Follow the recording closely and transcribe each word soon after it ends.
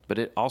but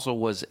it also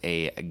was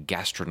a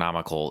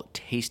gastronomical,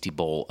 tasty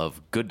bowl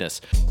of goodness.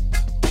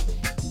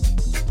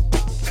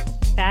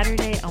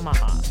 Saturday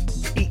Omaha.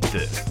 Eat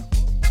this.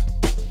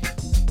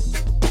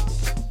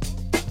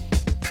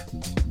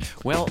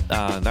 Well,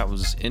 that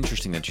was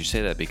interesting that you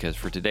say that, because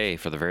for today,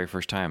 for the very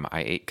first time,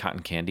 I ate cotton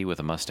candy with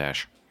a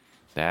mustache.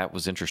 That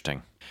was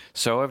interesting.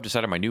 So I've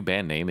decided my new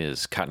band name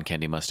is Cotton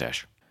Candy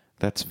Mustache.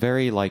 That's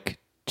very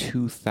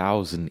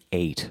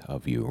 2008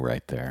 of you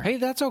right there. Hey,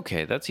 that's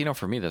okay. That's,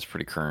 for me, that's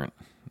pretty current.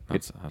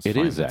 That's It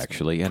fine. is That's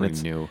actually, and pretty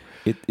it's new.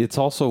 It's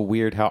also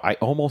weird how I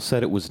almost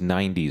said it was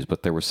 90s,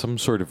 but there was some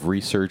sort of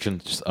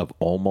resurgence of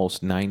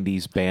almost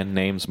 90s band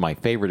names. My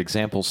favorite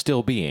example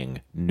still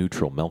being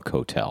Neutral Milk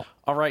Hotel.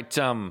 All right,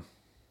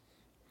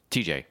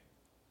 TJ,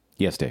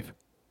 Yes, Dave.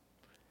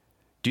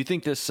 do you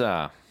think this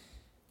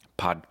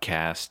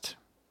podcast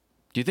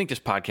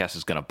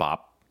is going to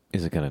bop?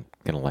 Is it gonna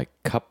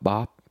cup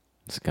bop?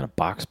 Is it gonna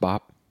box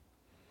bop?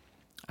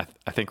 I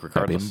think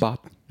regardless, Bim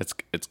bop?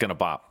 it's going to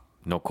bop.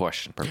 No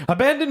question.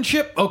 Abandoned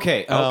ship.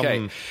 Okay.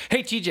 Okay.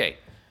 Hey, TJ.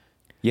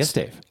 Yes,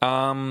 Dave.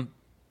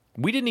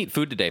 We didn't eat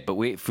food today, but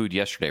we ate food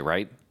yesterday,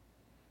 right?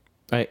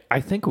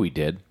 I think we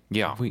did.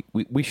 Yeah.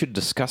 We should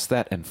discuss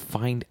that and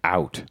find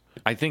out.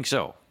 I think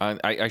so.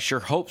 I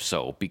sure hope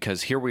so,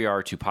 because here we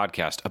are to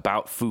podcast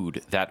about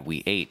food that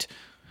we ate.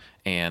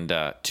 And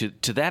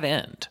to that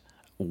end,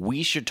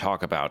 we should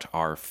talk about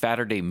our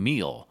Saturday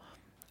meal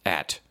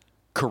at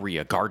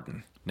Korea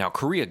Garden. Now,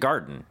 Korea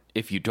Garden,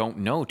 if you don't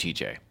know,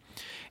 TJ,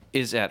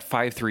 is at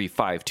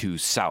 5352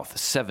 South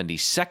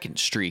 72nd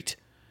Street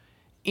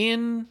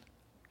in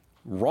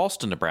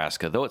Ralston,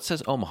 Nebraska, though it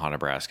says Omaha,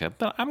 Nebraska.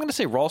 But I'm going to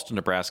say Ralston,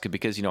 Nebraska,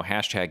 because,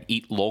 hashtag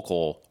Eat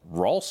Local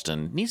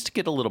Ralston needs to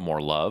get a little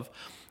more love.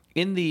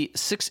 In the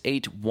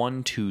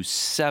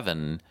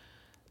 68127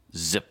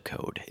 zip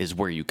code is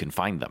where you can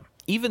find them.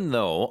 Even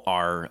though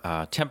our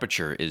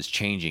temperature is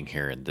changing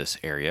here in this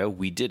area,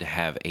 we did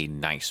have a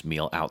nice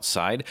meal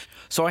outside.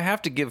 So I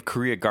have to give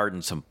Korea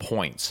Garden some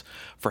points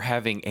for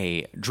having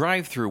a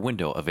drive-through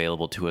window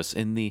available to us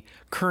in the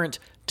current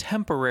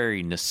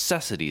temporary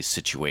necessities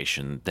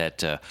situation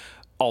that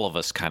all of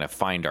us kind of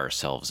find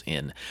ourselves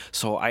in.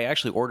 So I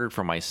actually ordered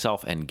for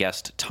myself and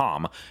guest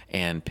Tom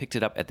and picked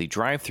it up at the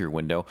drive-through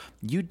window.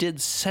 You did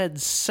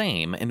said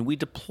same, and we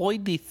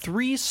deployed the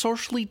 3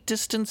 socially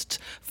distanced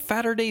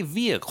Saturday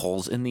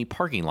vehicles in the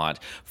parking lot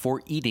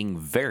for eating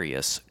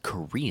various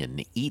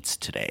Korean eats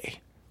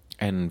today.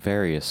 And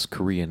various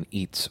Korean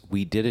eats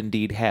we did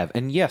indeed have.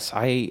 And yes,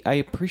 I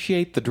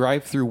appreciate the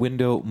drive-through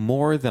window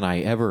more than I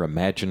ever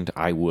imagined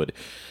I would.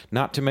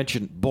 Not to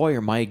mention, boy,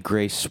 are my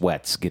gray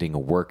sweats getting a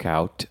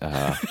workout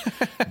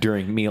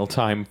during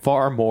mealtime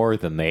far more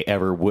than they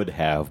ever would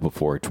have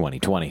before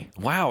 2020.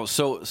 Wow.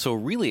 So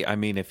really, I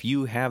mean, if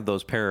you have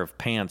those pair of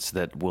pants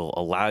that will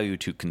allow you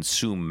to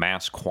consume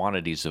mass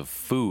quantities of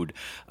food,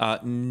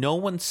 no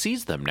one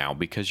sees them now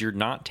because you're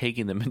not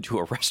taking them into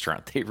a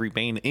restaurant. They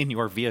remain in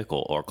your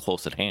vehicle or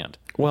close at hand.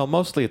 Well,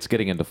 mostly it's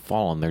getting into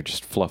fall and they're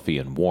just fluffy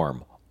and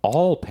warm.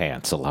 All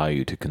pants allow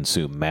you to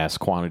consume mass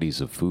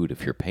quantities of food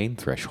if your pain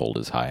threshold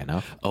is high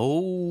enough.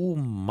 Oh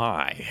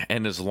my.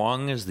 And as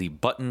long as the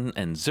button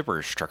and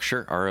zipper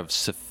structure are of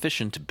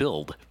sufficient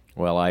build.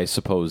 Well, I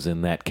suppose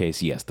in that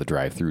case, yes, the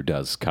drive-thru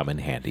does come in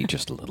handy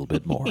just a little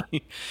bit more.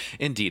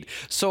 Indeed.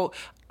 So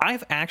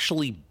I've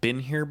actually been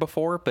here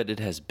before, but it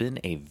has been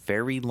a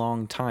very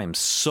long time.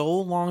 So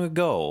long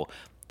ago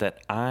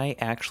that I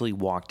actually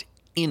walked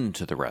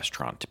into the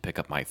restaurant to pick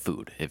up my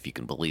food, if you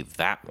can believe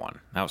that one.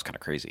 That was kind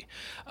of crazy.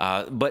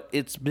 But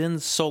it's been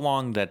so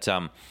long that it's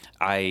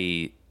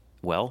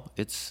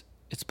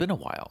been a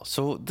while.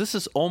 So this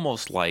is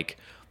almost like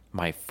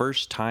my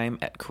first time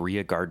at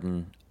Korea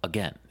Garden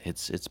again.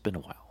 It's been a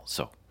while.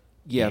 So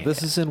yeah,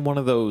 this is in one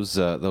of those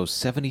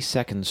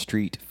 72nd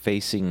Street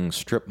facing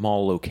strip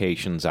mall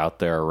locations out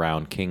there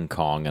around King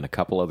Kong and a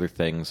couple other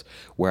things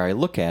where I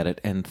look at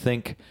it and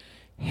think,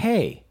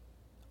 hey,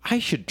 I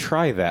should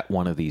try that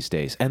one of these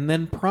days, and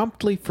then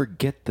promptly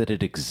forget that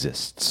it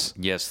exists.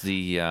 Yes,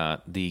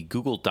 the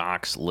Google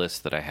Docs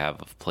list that I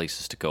have of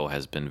places to go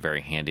has been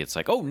very handy. It's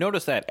like, oh,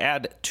 notice that,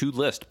 add to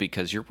list,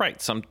 because you're right.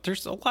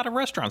 There's a lot of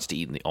restaurants to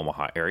eat in the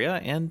Omaha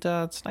area, and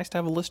it's nice to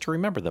have a list to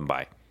remember them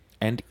by.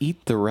 And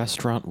eat the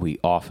restaurant we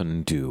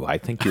often do. I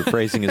think your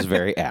phrasing is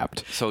very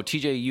apt. So,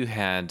 TJ, you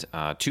had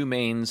 2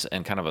 mains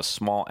and kind of a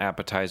small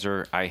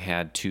appetizer. I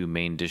had 2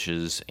 main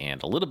dishes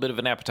and a little bit of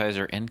an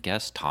appetizer. And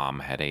guest Tom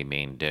had a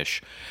main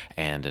dish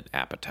and an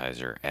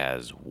appetizer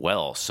as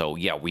well. So,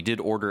 yeah, we did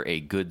order a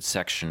good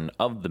section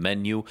of the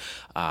menu.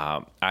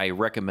 I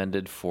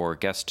recommended for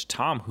guest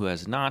Tom, who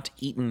has not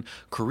eaten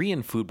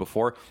Korean food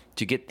before,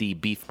 to get the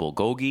beef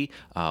bulgogi,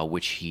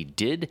 which he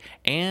did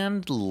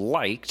and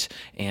liked,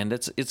 and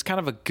it's kind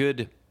of a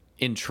good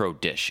intro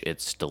dish.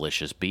 It's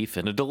delicious beef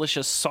and a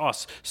delicious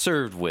sauce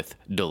served with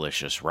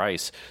delicious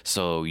rice,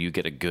 so you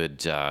get a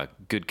good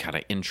kind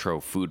of intro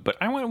food. But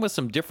I went with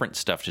some different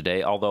stuff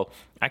today, although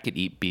I could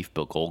eat beef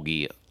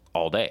bulgogi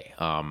all day.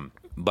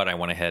 but I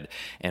went ahead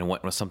and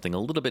went with something a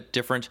little bit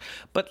different.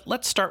 But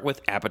let's start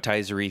with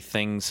appetizery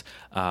things.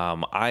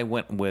 I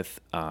went with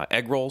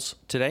egg rolls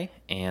today,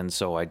 and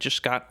so I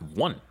just got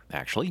one,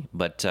 actually.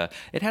 But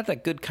it had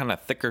that good kind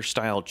of thicker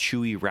style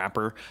chewy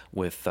wrapper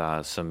with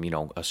some,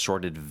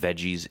 assorted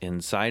veggies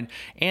inside.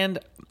 And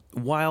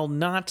while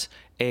not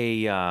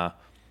a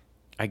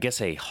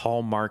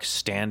hallmark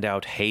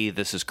standout, hey,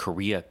 this is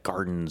Korea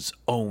Garden's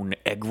own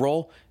egg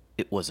roll,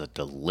 it was a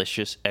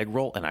delicious egg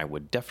roll, and I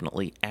would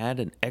definitely add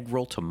an egg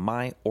roll to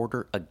my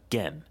order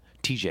again.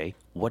 TJ,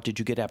 what did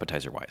you get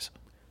appetizer-wise?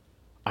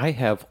 I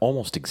have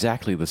almost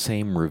exactly the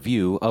same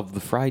review of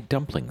the fried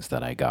dumplings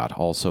that I got,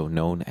 also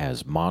known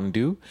as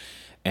mandu.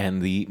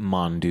 And the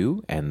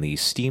mandu and the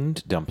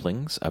steamed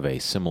dumplings of a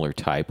similar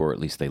type, or at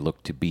least they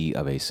look to be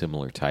of a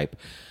similar type,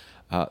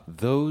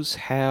 those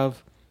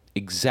have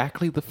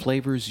exactly the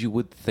flavors you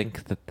would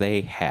think that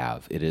they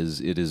have. It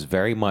is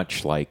very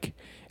much like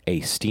a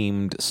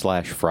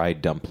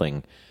steamed/fried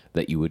dumpling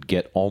that you would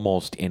get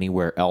almost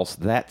anywhere else.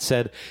 That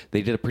said,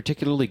 they did a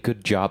particularly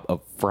good job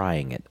of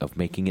frying it, of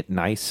making it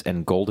nice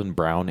and golden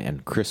brown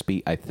and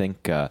crispy. I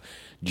think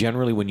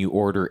generally when you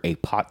order a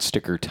pot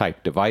sticker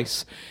type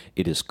device,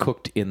 it is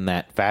cooked in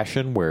that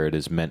fashion where it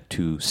is meant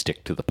to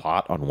stick to the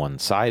pot on one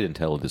side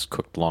until it is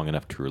cooked long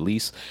enough to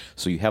release.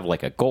 So you have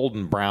like a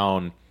golden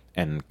brown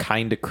and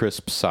kind of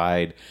crisp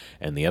side,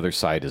 and the other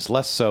side is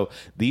less so.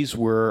 These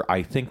were,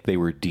 I think they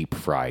were deep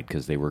fried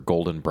because they were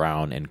golden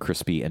brown and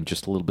crispy and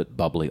just a little bit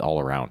bubbly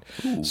all around.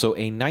 Ooh. So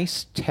a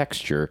nice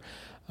texture.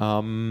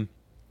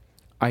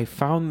 I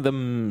found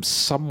them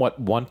somewhat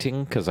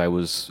wanting because I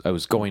was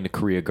going to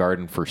Korea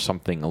Garden for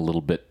something a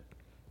little bit,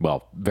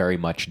 well, very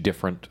much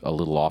different, a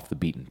little off the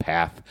beaten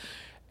path.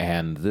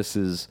 And this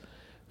is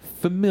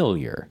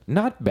familiar.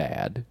 Not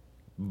bad,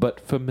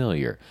 but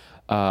familiar.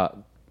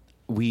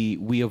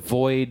 We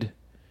avoid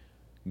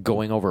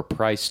going over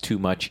price too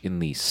much in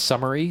the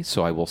summary,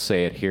 so I will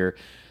say it here.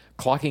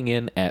 Clocking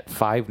in at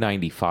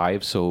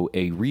 $5.95, so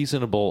a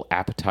reasonable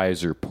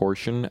appetizer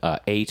portion,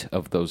 8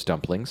 of those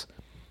dumplings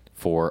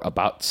for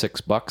about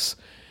 $6.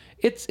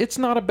 It's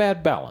not a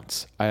bad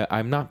balance.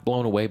 I'm not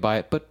blown away by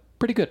it, but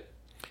pretty good.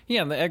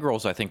 Yeah, and the egg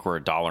rolls, I think, were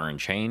 $1 and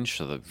change,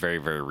 so they're very,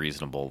 very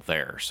reasonable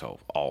there, so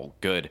all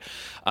good.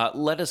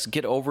 Let us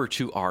get over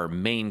to our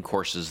main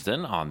courses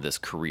then on this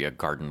Korea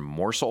Garden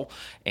morsel,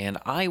 and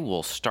I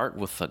will start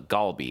with the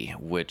galbi,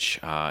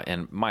 which,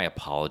 and my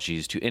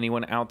apologies to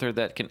anyone out there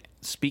that can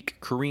speak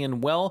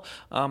Korean well,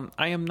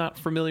 I am not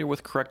familiar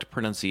with correct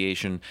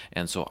pronunciation,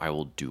 and so I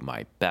will do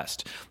my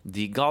best.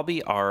 The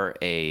galbi are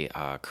a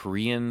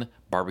Korean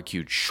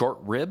barbecued short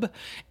rib,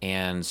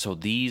 and so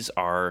these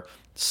are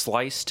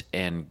sliced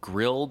and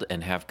grilled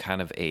and have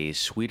kind of a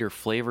sweeter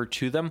flavor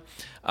to them.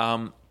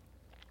 I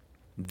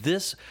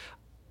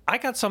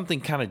got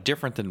something kind of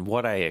different than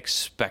what I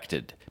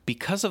expected.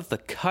 Because of the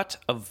cut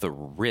of the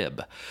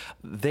rib,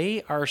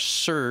 they are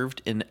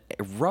served in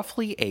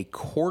roughly a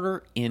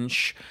 1/4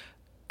 inch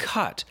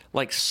cut,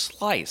 like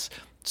slice.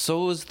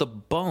 So is the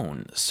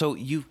bone. So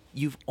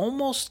you've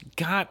almost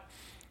got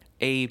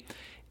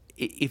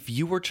if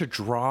you were to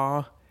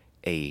draw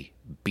a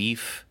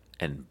beef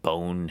and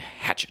bone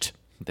hatchet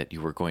that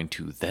you were going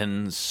to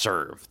then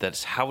serve,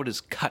 that's how it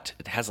is cut.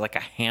 It has like a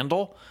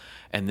handle,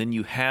 and then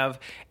you have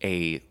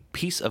a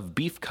piece of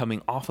beef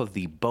coming off of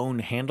the bone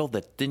handle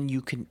that then you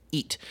can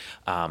eat.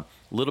 A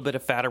little bit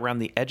of fat around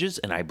the edges,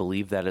 and I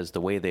believe that is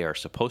the way they are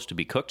supposed to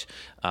be cooked.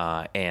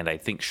 And I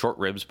think short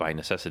ribs by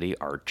necessity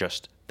are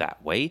just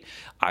that way.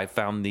 I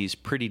found these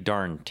pretty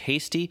darn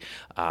tasty.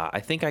 I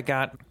think I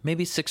got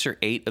maybe 6 or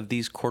 8 of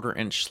these 1/4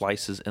 inch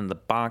slices in the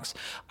box.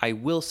 I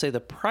will say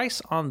the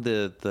price on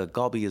the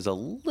galbi is a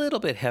little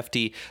bit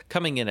hefty,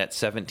 coming in at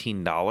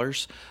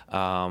 $17.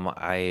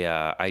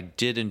 I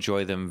did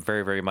enjoy them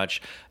very, very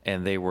much,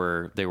 and they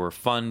were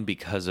fun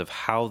because of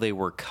how they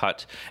were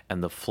cut,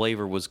 and the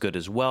flavor was good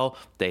as well.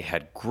 They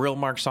had grill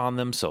marks on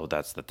them, so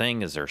that's the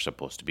thing, is they're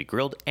supposed to be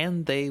grilled,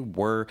 and they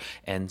were,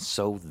 and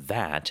so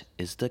that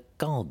is the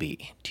galbi.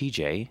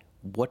 TJ,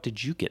 what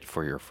did you get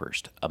for your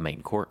first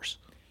main course?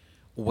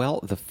 Well,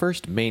 the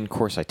first main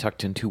course I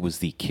tucked into was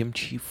the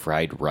kimchi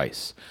fried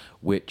rice,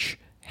 which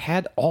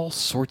had all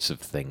sorts of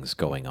things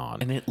going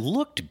on. And it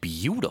looked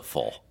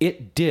beautiful.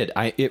 It did.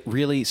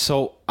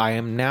 So I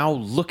am now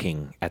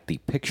looking at the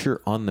picture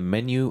on the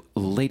menu,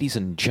 ladies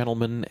and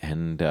gentlemen,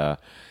 and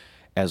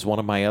as one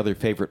of my other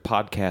favorite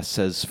podcasts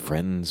says,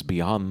 friends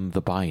beyond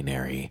the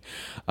binary.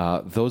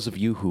 Those of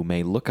you who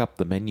may look up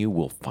the menu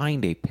will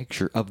find a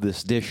picture of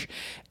this dish,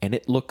 and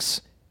it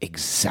looks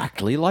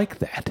exactly like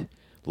that.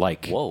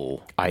 Like,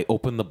 whoa. I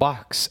opened the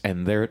box,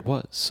 and there it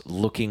was,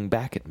 looking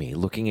back at me,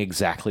 looking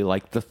exactly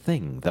like the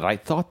thing that I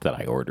thought that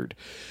I ordered.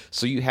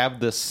 So you have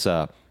this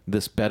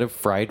bed of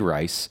fried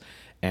rice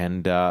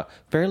and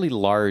fairly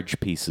large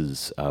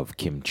pieces of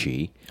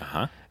kimchi.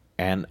 Uh-huh.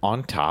 And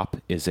on top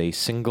is a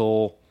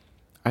single,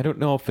 I don't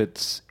know if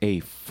it's a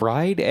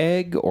fried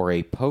egg or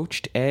a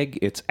poached egg.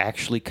 It's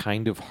actually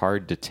kind of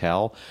hard to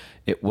tell.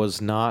 It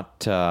was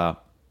not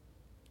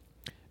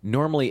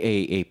normally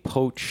a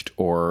poached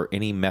or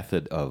any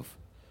method of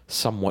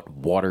somewhat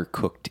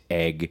water-cooked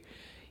egg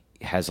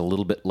has a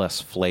little bit less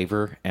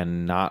flavor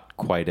and not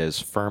quite as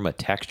firm a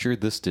texture.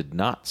 This did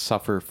not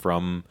suffer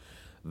from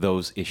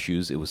those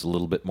issues. It was a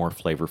little bit more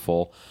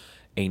flavorful.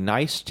 A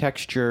nice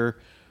texture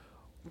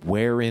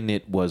wherein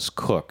it was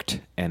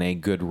cooked and a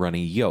good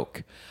runny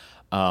yolk.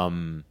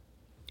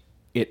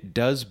 It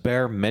does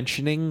bear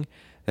mentioning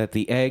that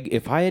the egg,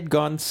 if I had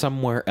gone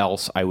somewhere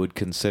else, I would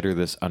consider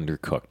this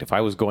undercooked. If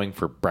I was going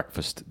for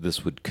breakfast,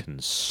 this would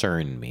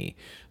concern me.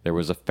 There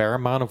was a fair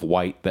amount of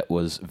white that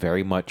was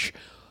very much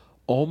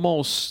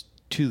almost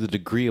to the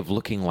degree of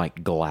looking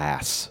like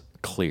glass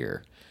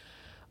clear.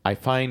 I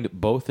find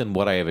both in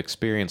what I have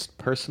experienced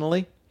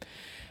personally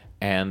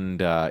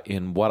and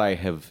in what I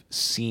have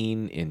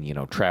seen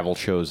in, travel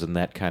shows and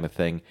that kind of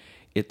thing,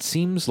 it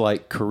seems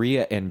like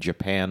Korea and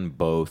Japan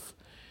both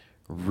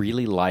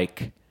really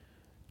like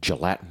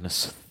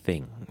gelatinous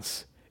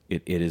things.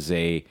 It is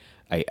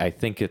I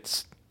think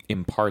it's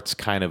imparts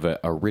kind of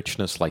a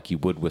richness like you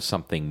would with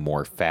something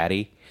more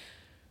fatty.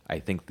 I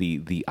think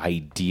the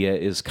idea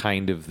is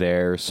kind of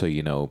there.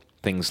 So,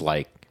 things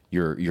like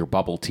your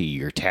bubble tea,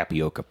 your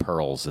tapioca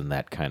pearls and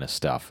that kind of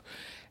stuff.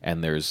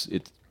 And there's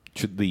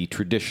the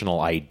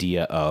traditional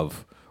idea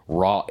of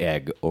raw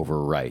egg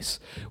over rice,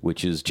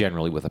 which is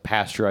generally with a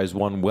pasteurized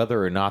one,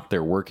 whether or not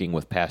they're working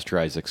with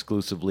pasteurized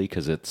exclusively,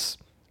 because it's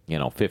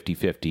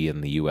 50-50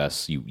 in the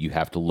U.S. You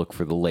have to look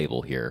for the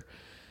label here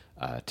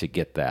to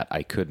get that.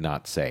 I could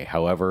not say.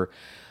 However,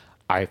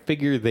 I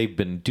figure they've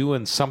been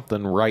doing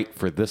something right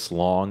for this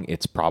long.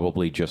 It's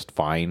probably just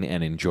fine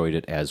and enjoyed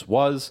it as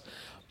was.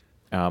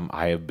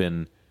 I have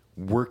been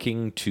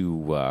working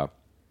to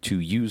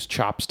use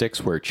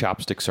chopsticks where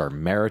chopsticks are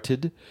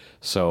merited.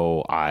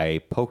 So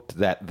I poked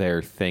that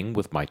there thing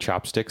with my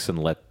chopsticks and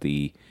let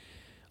the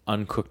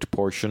uncooked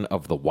portion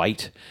of the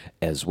white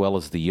as well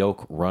as the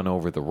yolk run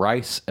over the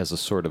rice as a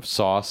sort of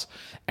sauce,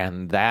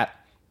 and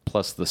that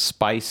plus the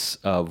spice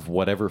of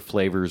whatever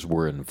flavors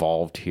were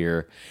involved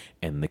here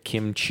and the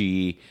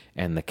kimchi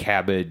and the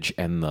cabbage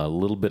and the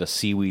little bit of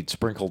seaweed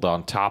sprinkled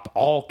on top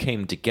all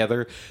came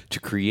together to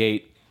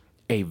create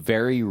a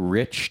very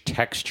rich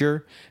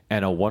texture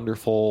and a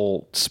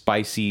wonderful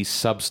spicy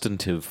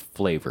substantive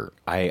flavor.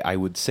 I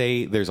would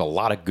say there's a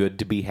lot of good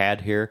to be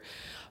had here.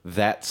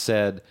 That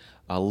said,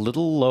 a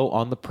little low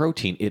on the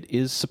protein. It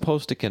is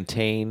supposed to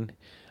contain,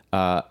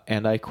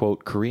 and I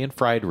quote, Korean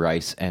fried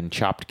rice and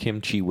chopped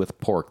kimchi with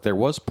pork. There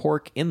was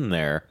pork in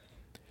there,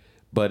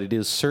 but it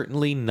is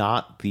certainly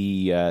not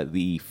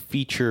the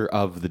feature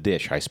of the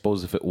dish. I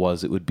suppose if it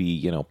was, it would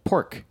be,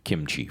 pork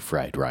kimchi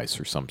fried rice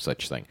or some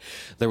such thing.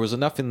 There was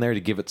enough in there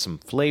to give it some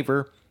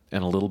flavor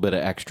and a little bit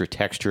of extra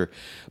texture,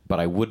 but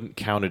I wouldn't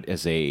count it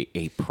as a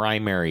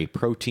primary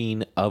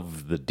protein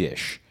of the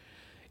dish.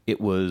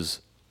 It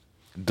was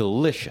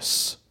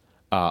delicious.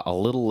 A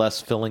little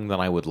less filling than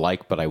I would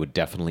like, but I would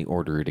definitely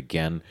order it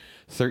again.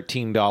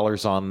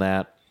 $13 on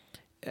that.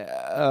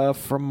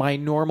 From my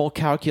normal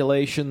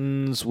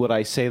calculations, would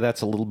I say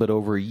that's a little bit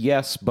over?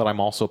 Yes, but I'm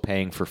also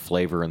paying for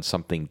flavor and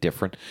something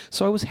different,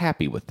 so I was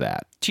happy with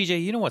that.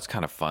 TJ, you know what's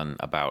kind of fun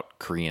about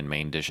Korean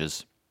main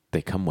dishes?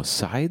 They come with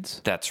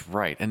sides? That's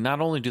right. And not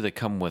only do they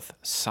come with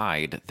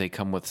side, they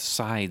come with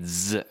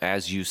sides,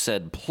 as you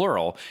said,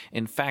 plural.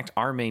 In fact,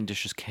 our main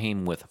dishes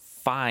came with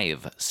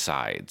 5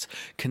 sides,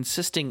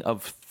 consisting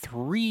of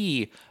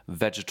 3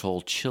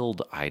 vegetal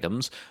chilled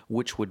items,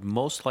 which would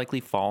most likely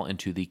fall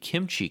into the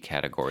kimchi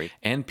category.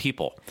 And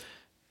people,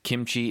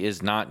 kimchi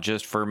is not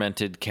just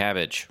fermented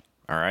cabbage,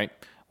 all right?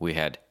 We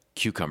had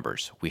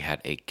cucumbers. We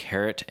had a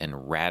carrot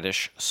and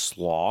radish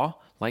slaw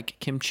like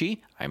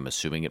kimchi. I'm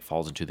assuming it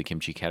falls into the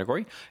kimchi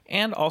category.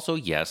 And also,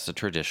 yes, the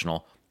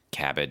traditional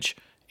cabbage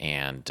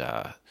and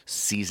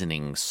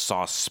seasoning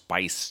sauce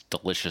spice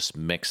delicious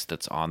mix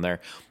that's on there,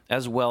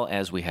 as well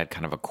as we had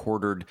kind of a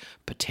quartered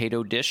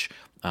potato dish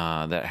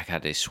that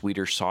had a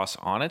sweeter sauce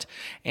on it,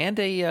 and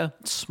a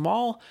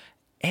small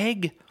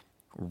egg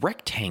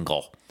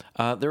rectangle.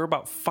 There were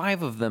about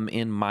 5 of them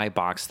in my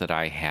box that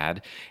I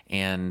had,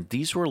 and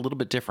these were a little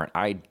bit different.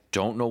 I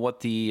don't know what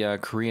the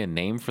Korean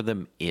name for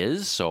them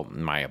is, so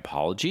my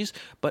apologies,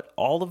 but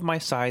all of my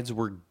sides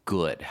were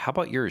good. How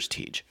about yours,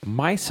 Tej?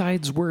 My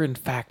sides were, in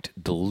fact,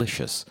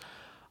 delicious.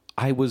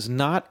 I was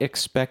not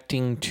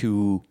expecting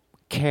to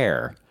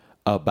care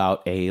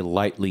about a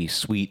lightly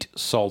sweet,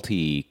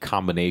 salty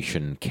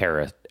combination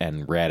carrot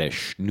and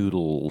radish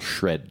noodle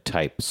shred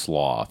type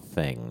slaw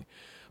thing,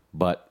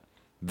 but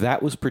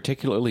that was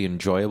particularly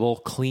enjoyable,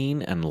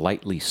 clean and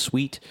lightly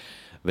sweet.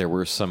 There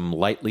were some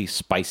lightly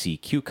spicy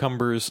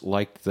cucumbers,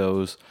 liked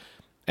those.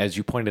 As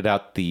you pointed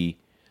out,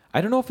 I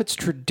don't know if it's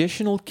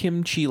traditional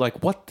kimchi,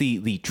 like what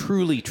the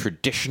truly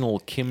traditional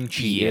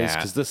kimchi is,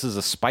 because this is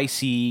a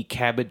spicy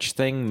cabbage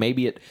thing.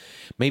 Maybe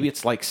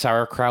it's like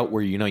sauerkraut,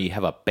 where you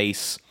have a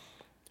base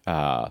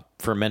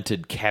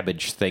fermented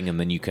cabbage thing, and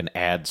then you can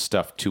add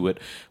stuff to it.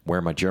 Where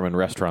my German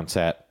restaurants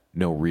at?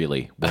 No,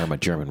 really. Where are my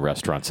German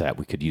restaurants at?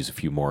 We could use a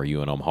few more,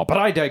 you in Omaha. But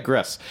I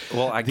digress.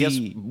 Well, I guess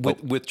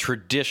with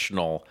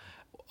traditional,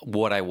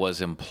 what I was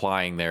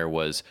implying there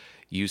was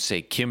you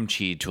say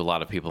kimchi to a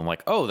lot of people, I'm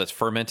like, oh, that's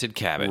fermented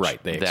cabbage.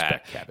 Right, they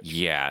expect cabbage.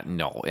 Yeah,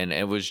 no. And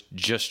it was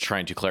just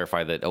trying to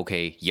clarify that,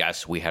 okay,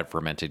 yes, we had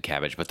fermented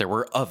cabbage, but there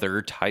were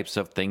other types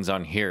of things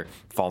on here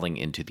falling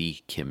into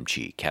the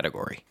kimchi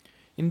category.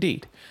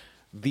 Indeed.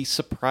 The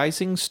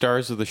surprising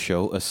stars of the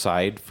show,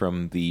 aside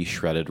from the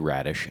shredded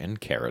radish and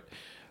carrot,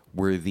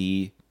 were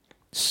the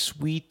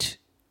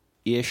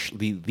sweet-ish,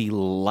 the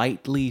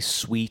lightly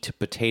sweet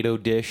potato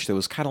dish that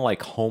was kind of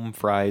like home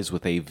fries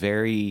with a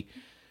very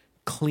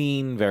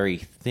clean, very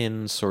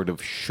thin sort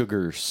of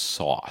sugar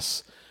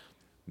sauce.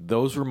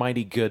 Those were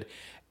mighty good.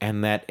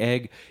 And that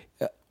egg,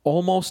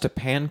 almost a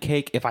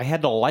pancake. If I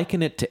had to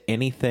liken it to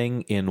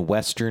anything in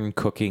Western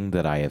cooking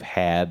that I have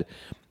had,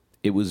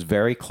 it was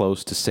very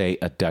close to, say,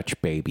 a Dutch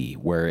baby,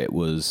 where it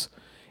was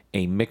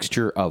a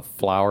mixture of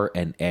flour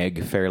and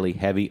egg, fairly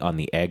heavy on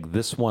the egg.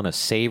 This one, a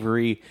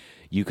savory.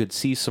 You could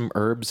see some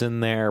herbs in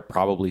there,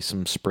 probably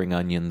some spring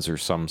onions or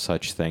some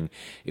such thing.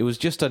 It was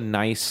just a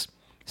nice,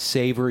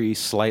 savory,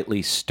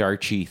 slightly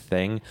starchy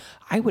thing.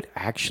 I would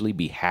actually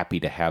be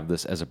happy to have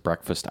this as a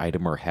breakfast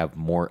item or have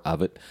more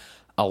of it.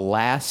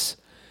 Alas,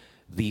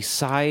 the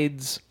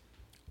sides,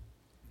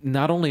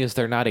 not only is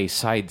there not a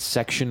side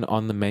section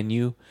on the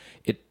menu,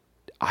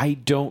 I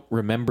don't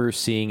remember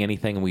seeing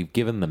anything, and we've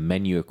given the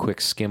menu a quick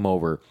skim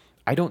over.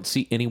 I don't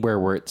see anywhere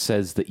where it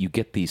says that you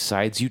get these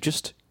sides. You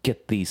just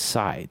get these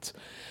sides,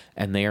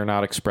 and they are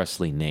not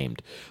expressly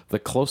named. The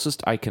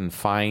closest I can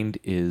find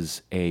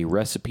is a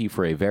recipe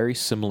for a very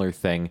similar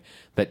thing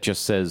that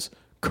just says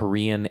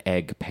Korean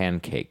egg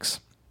pancakes.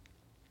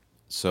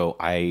 So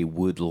I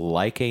would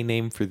like a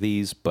name for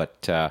these,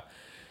 but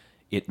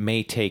it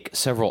may take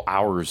several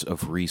hours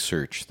of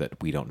research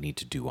that we don't need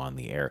to do on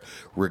the air.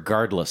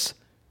 Regardless,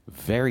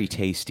 very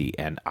tasty,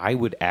 and I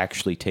would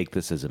actually take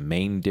this as a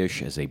main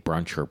dish, as a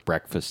brunch or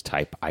breakfast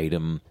type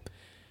item.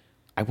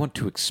 I want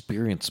to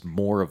experience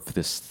more of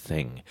this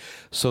thing.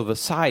 So the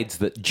sides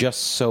that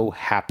just so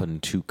happen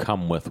to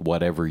come with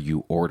whatever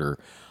you order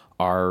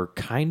are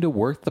kind of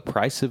worth the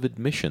price of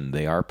admission.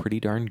 They are pretty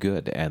darn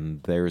good,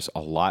 and there's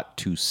a lot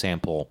to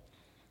sample,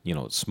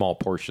 small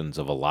portions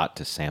of a lot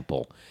to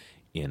sample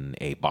in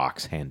a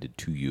box handed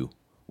to you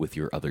with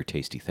your other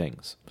tasty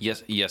things.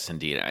 Yes,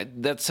 indeed.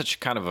 That's such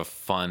kind of a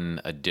fun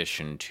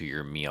addition to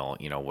your meal,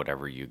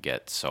 whatever you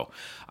get. So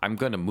I'm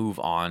going to move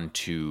on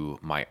to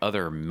my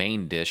other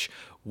main dish,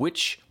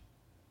 which,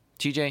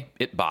 TJ,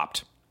 it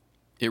bopped.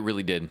 It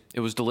really did.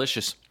 It was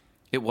delicious.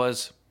 It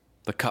was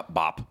the cup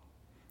bop.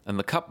 And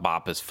the cup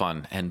bop is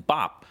fun. And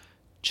bop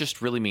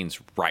just really means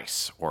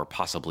rice, or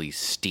possibly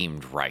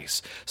steamed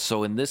rice.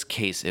 So in this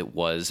case, it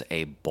was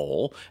a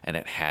bowl, and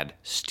it had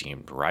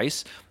steamed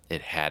rice.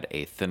 It had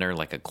a thinner,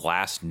 like a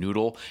glass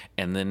noodle,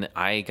 and then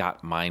I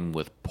got mine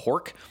with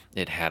pork.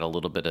 It had a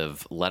little bit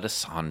of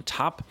lettuce on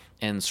top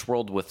and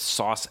swirled with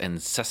sauce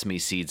and sesame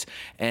seeds.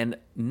 And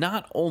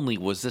not only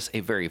was this a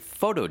very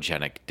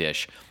photogenic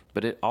dish,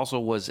 but it also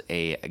was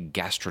a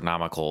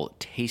gastronomical,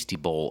 tasty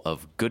bowl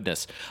of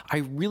goodness. I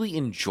really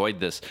enjoyed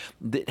this.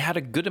 It had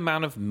a good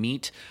amount of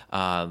meat.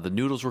 The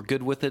noodles were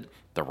good with it.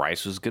 The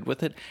rice was good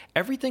with it.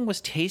 Everything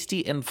was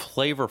tasty and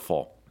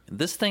flavorful.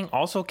 This thing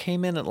also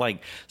came in at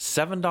like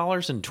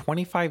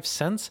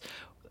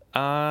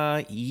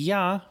 $7.25.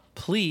 Yeah,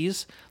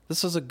 please.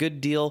 This was a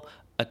good deal,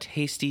 a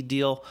tasty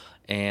deal,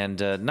 and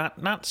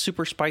not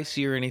super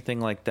spicy or anything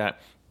like that,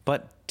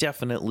 but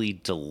definitely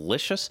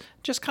delicious.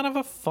 Just kind of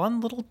a fun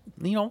little,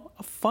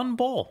 a fun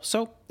bowl.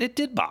 So it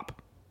did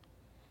bop.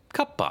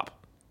 Cup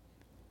bop.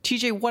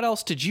 TJ, what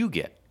else did you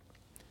get?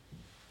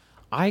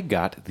 I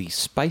got the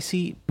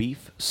spicy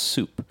beef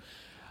soup.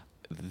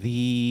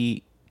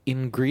 The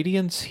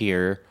ingredients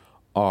here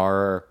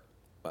are,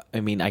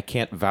 I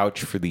can't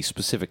vouch for the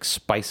specific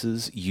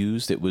spices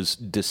used. It was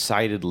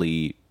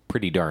decidedly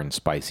pretty darn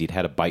spicy. It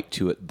had a bite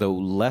to it, though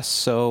less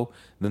so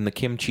than the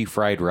kimchi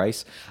fried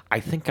rice.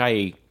 I think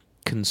I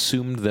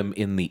consumed them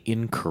in the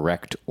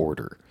incorrect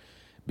order,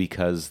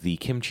 because the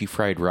kimchi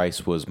fried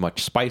rice was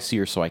much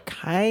spicier, so I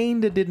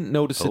kind of didn't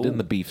notice it in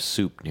the beef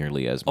soup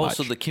nearly as much. Oh,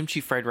 so the kimchi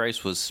fried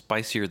rice was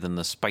spicier than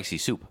the spicy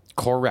soup.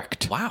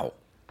 Correct. Wow.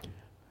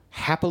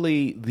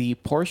 Happily, the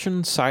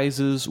portion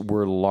sizes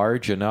were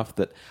large enough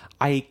that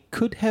I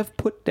could have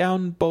put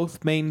down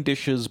both main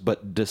dishes,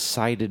 but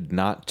decided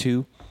not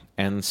to,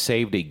 and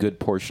saved a good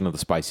portion of the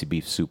spicy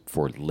beef soup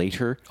for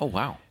later. Oh,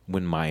 wow.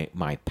 When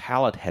my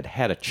palate had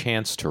had a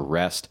chance to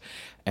rest,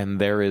 and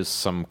there is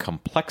some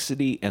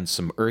complexity and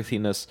some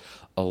earthiness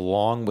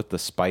along with the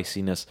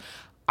spiciness.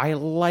 I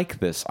like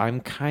this.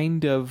 I'm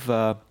kind of...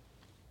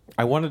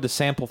 I wanted to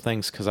sample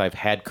things because I've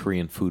had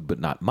Korean food, but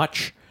not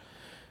much,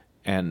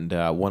 and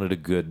wanted a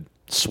good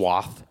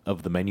swath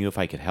of the menu if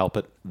I could help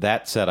it.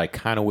 That said, I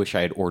kind of wish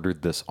I had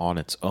ordered this on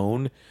its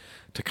own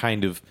to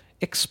kind of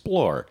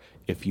explore,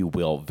 if you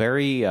will.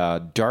 Very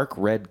dark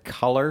red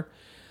color,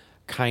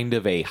 kind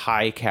of a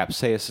high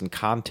capsaicin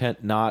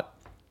content, not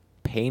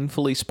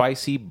painfully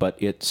spicy, but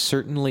it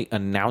certainly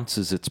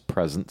announces its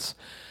presence.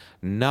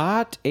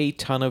 Not a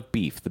ton of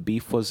beef. The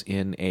beef was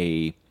in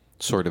a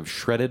sort of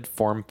shredded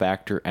form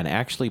factor and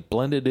actually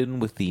blended in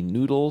with the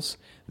noodles,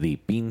 the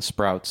bean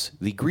sprouts,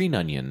 the green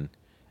onion,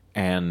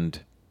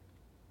 and,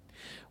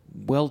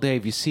 well,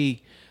 Dave, you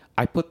see,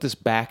 I put this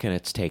back in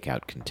its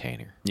takeout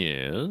container.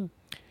 Yeah.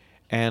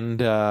 And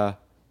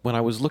when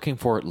I was looking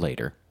for it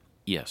later,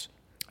 Yes.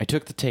 I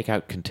took the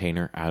takeout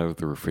container out of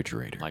the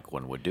refrigerator. Like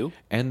one would do.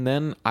 And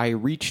then I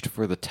reached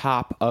for the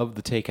top of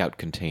the takeout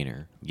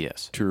container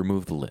Yes. to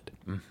remove the lid.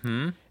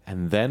 Mm-hmm.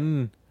 And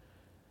then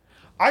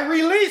I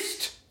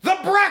released the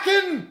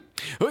Bracken!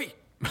 Hey!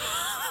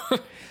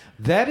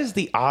 That is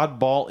the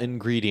oddball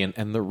ingredient,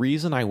 and the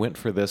reason I went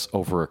for this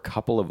over a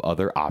couple of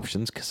other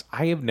options, because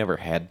I have never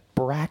had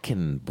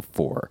Bracken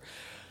before.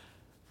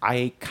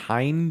 I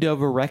kind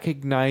of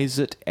recognize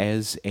it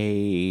as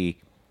a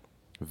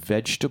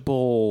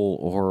vegetable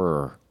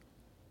or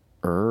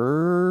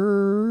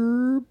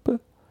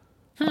herb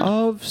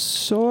of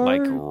sorts.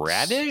 Like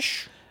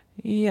radish?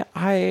 Yeah,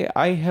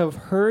 I have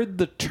heard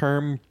the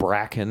term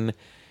Bracken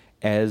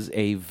as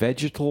a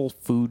vegetal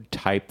food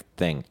type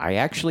thing. I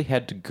actually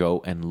had to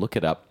go and look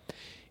it up.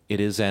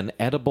 It is an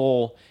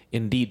edible,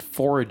 indeed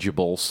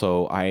forageable,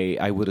 so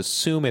I would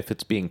assume if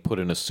it's being put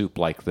in a soup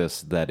like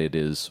this that it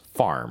is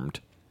farmed.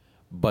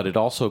 But it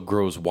also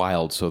grows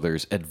wild, so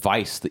there's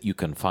advice that you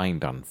can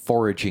find on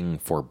foraging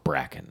for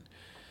bracken.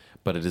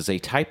 But it is a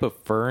type of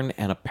fern,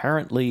 and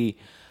apparently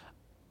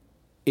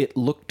it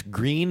looked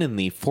green in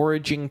the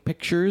foraging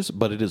pictures,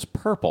 but it is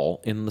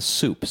purple in the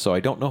soup. So I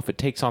don't know if it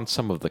takes on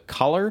some of the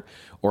color,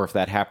 or if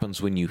that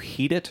happens when you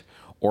heat it,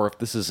 or if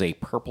this is a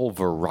purple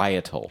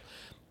varietal.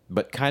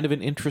 But kind of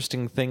an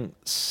interesting thing,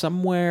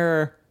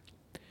 somewhere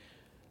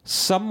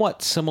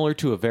somewhat similar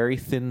to a very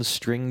thin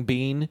string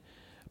bean,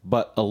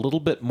 but a little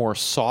bit more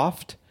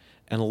soft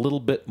and a little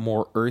bit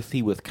more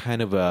earthy with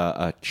kind of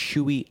a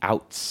chewy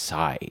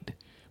outside.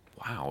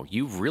 Wow,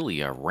 you've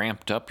really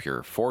ramped up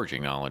your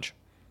foraging knowledge.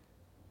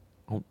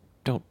 Oh,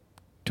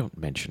 don't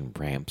mention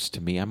ramps to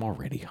me. I'm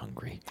already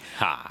hungry.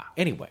 Ha!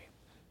 Anyway,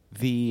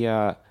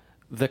 the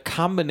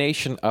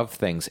combination of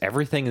things,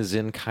 everything is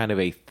in kind of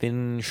a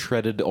thin,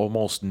 shredded,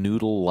 almost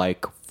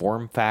noodle-like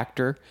form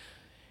factor.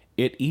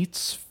 It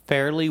eats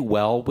fairly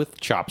well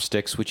with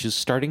chopsticks, which is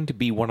starting to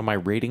be one of my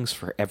ratings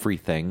for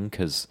everything,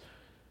 because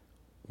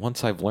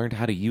once I've learned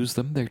how to use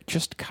them, they're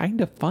just kind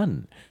of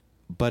fun.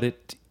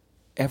 But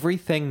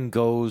everything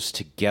goes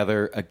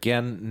together.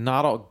 Again,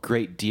 not a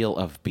great deal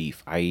of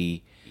beef.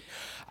 I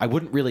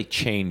wouldn't really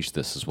change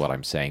this, is what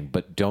I'm saying,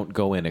 but don't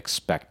go in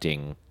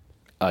expecting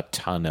a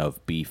ton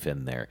of beef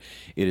in there.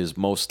 It is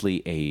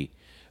mostly a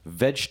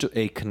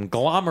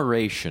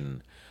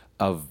conglomeration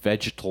of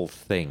vegetal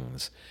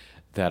things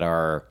that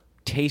are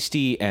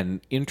tasty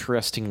and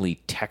interestingly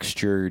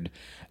textured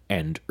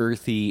and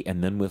earthy,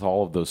 and then with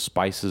all of those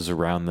spices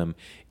around them,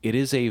 it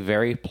is a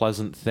very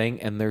pleasant thing,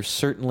 and there's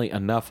certainly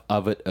enough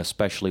of it,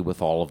 especially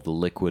with all of the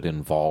liquid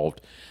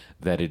involved,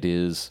 that it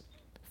is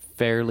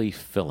fairly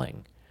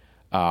filling.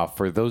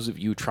 For those of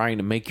you trying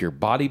to make your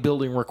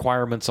bodybuilding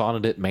requirements on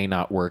it, it may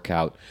not work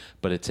out,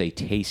 but it's a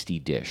tasty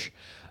dish.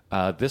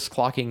 This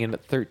clocking in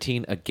at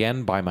 13,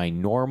 again, by my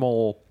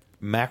normal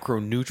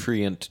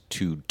macronutrient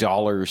to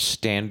dollar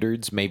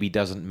standards, maybe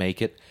doesn't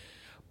make it,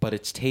 but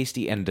it's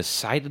tasty and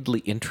decidedly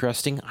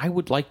interesting. I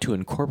would like to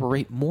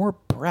incorporate more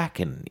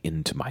bracken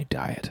into my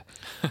diet.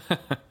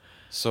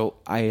 So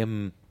I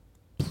am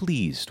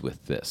pleased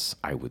with this,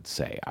 I would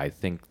say. I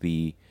think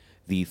the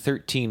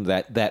 13,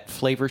 that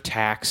flavor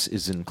tax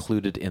is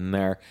included in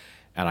there,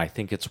 and I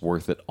think it's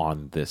worth it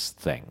on this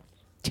thing.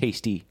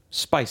 Tasty,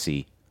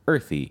 spicy,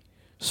 earthy,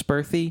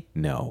 spurthy?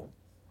 No.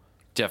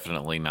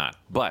 Definitely not.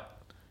 But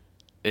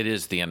it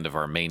is the end of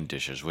our main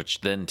dishes,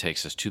 which then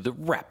takes us to the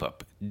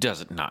wrap-up,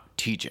 does it not,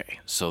 TJ?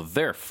 So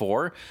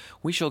therefore,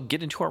 we shall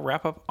get into our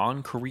wrap-up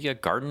on Korea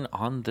Garden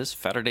on this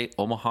Saturday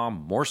Omaha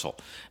morsel.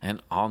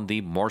 And on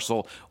the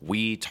morsel,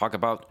 we talk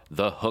about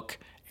the hook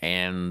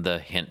and the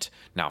hint.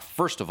 Now,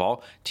 first of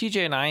all,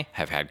 TJ and I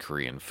have had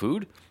Korean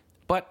food,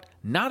 but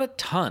not a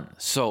ton.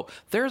 So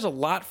there's a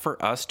lot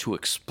for us to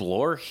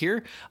explore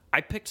here. I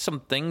picked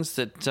some things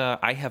that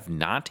I have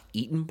not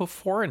eaten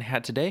before and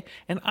had today,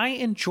 and I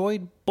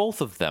enjoyed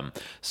both of them.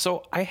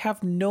 So I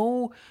have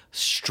no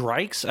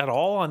strikes at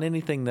all on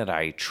anything that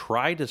I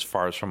tried as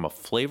far as from a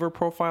flavor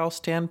profile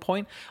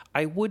standpoint.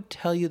 I would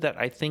tell you that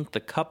I think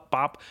the cup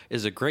bop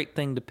is a great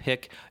thing to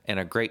pick and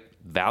a great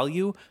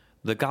value.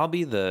 The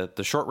galbi,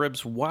 the short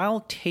ribs, while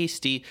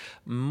tasty,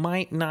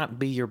 might not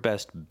be your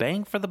best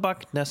bang for the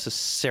buck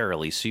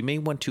necessarily. So you may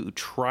want to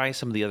try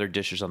some of the other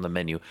dishes on the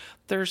menu.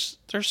 There's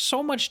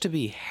so much to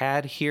be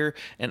had here,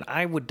 and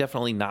I would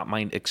definitely not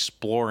mind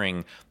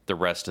exploring the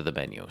rest of the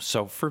menu.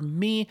 So for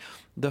me,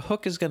 the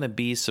hook is going to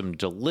be some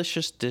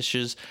delicious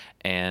dishes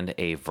and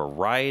a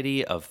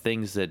variety of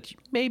things that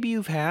maybe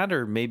you've had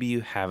or maybe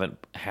you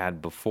haven't had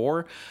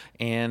before.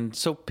 And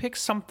so pick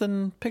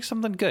something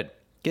good.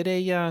 Get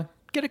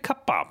get a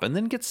cup bop and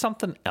then get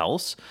something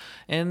else.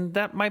 And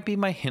that might be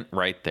my hint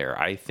right there.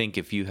 I think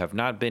if you have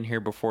not been here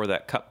before,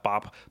 that cup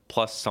bop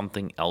plus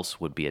something else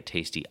would be a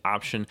tasty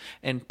option.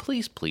 And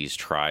please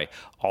try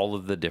all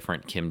of the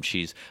different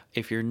kimchis.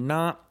 If you're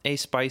not a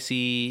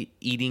spicy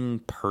eating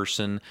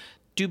person,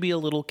 do be a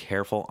little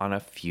careful on a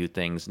few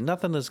things.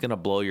 Nothing is going to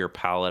blow your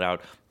palate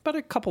out, but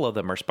a couple of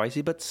them are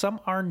spicy, but some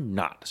are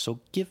not. So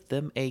give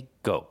them a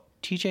go.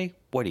 TJ,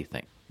 what do you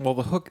think? Well,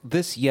 the hook,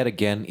 this yet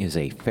again is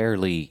a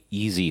fairly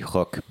easy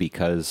hook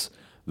because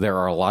there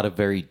are a lot of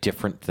very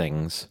different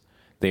things.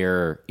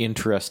 They're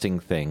interesting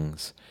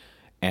things.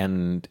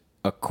 And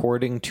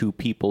according to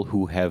people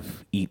who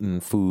have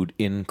eaten food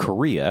in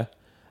Korea,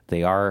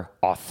 they are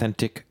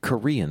authentic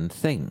Korean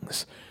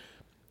things.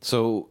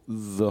 So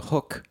the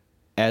hook,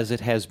 as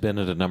it has been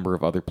at a number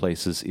of other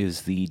places,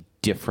 is the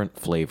different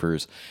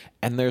flavors,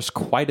 and there's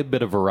quite a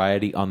bit of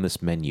variety on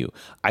this menu.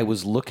 I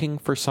was looking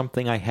for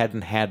something I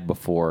hadn't had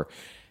before,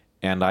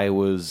 and I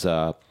was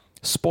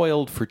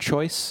spoiled for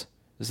choice.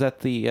 Is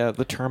that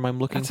the term I'm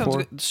looking for?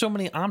 Good. So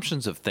many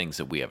options of things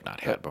that we have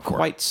not had before.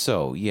 Quite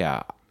so,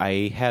 yeah.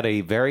 I had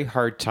a very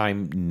hard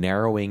time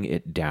narrowing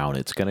it down.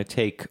 It's going to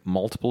take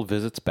multiple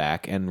visits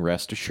back, and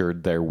rest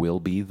assured there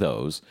will be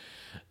those,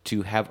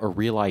 to have a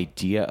real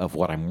idea of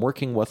what I'm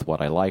working with,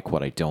 what I like,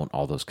 what I don't,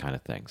 all those kind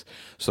of things.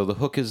 So the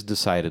hook is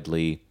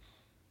decidedly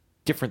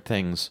different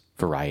things,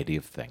 variety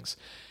of things.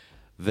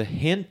 The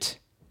hint,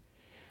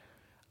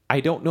 I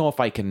don't know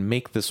if I can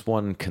make this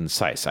one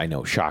concise. I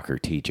know, shocker,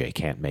 TJ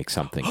can't make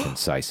something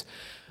concise.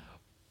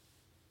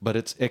 But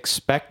it's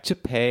expect to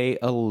pay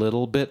a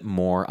little bit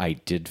more. I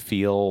did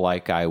feel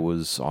like I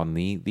was on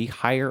the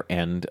higher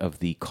end of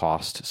the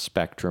cost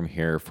spectrum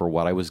here for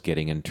what I was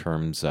getting in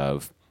terms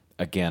of,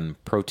 again,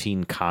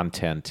 protein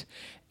content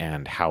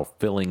and how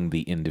filling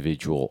the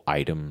individual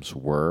items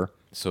were.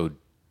 So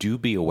do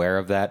be aware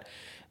of that,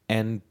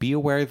 and be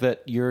aware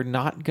that you're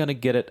not going to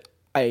get it.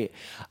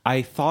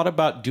 I thought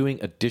about doing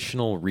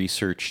additional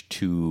research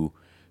to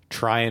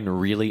try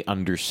and really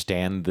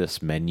understand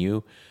this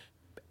menu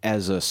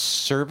as a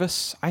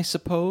service, I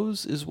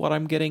suppose, is what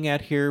I'm getting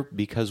at here,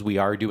 because we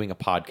are doing a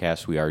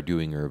podcast, we are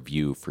doing a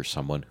review for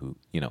someone who,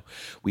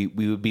 we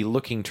would be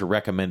looking to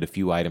recommend a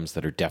few items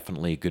that are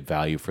definitely good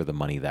value for the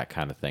money, that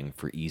kind of thing,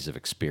 for ease of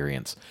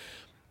experience.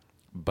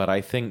 But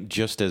I think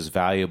just as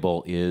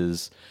valuable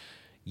is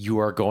you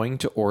are going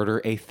to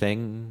order a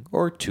thing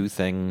or two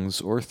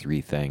things or three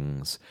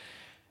things,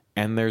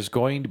 and there's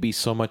going to be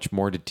so much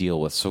more to deal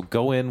with. So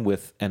go in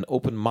with an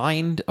open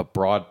mind, a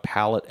broad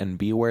palate, and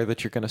be aware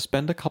that you're going to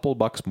spend a couple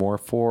bucks more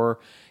for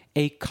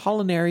a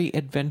culinary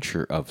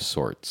adventure of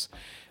sorts.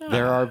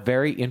 There are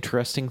very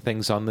interesting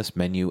things on this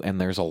menu, and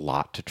there's a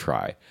lot to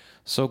try.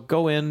 So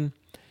go in,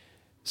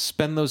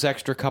 spend those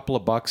extra couple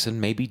of bucks,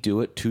 and maybe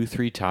do it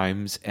 2-3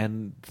 times,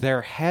 and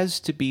there has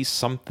to be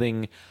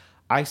something,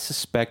 I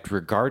suspect,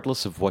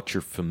 regardless of what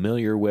you're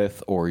familiar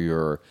with or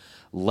your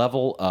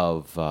level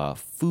of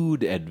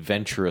food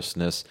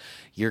adventurousness,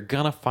 you're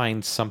going to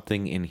find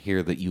something in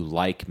here that you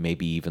like,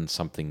 maybe even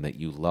something that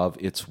you love.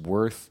 It's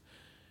worth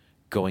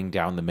going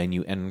down the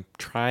menu and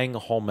trying a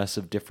whole mess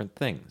of different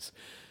things.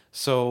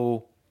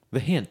 So the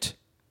hint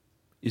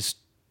is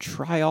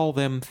try all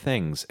them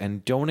things,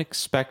 and don't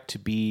expect to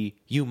be,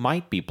 you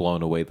might be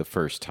blown away the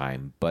first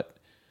time, but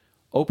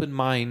open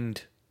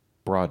mind,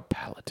 broad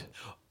palate.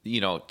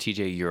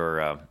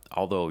 TJ,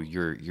 although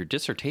your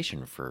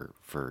dissertation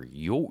for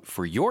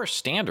your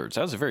standards,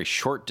 that was a very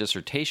short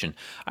dissertation.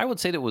 I would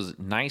say that was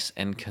nice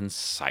and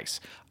concise.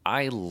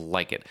 I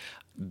like it.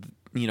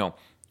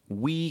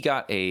 We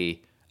got a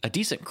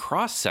decent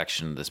cross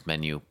section of this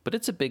menu, but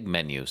it's a big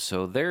menu,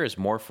 so there is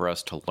more for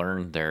us to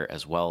learn there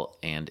as well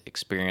and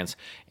experience.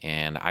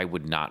 And I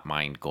would not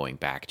mind going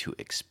back to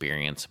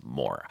experience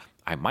more.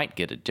 I might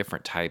get a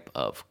different type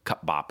of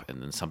cup bop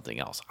and then something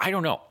else. I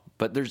don't know.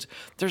 But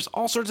there's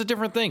all sorts of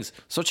different things.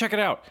 So check it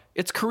out.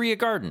 It's Korea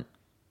Garden.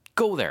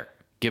 Go there.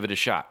 Give it a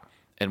shot.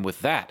 And with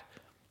that,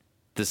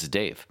 this is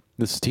Dave.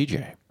 This is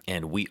TJ.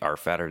 And we are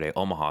Saturday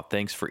Omaha.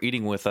 Thanks for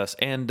eating with us.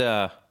 And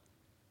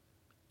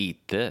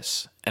eat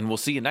this. And we'll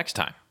see you next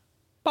time.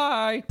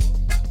 Bye.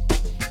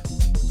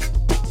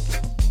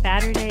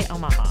 Saturday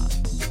Omaha.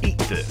 Eat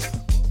this.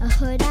 A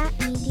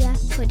Huda Media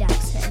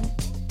Production.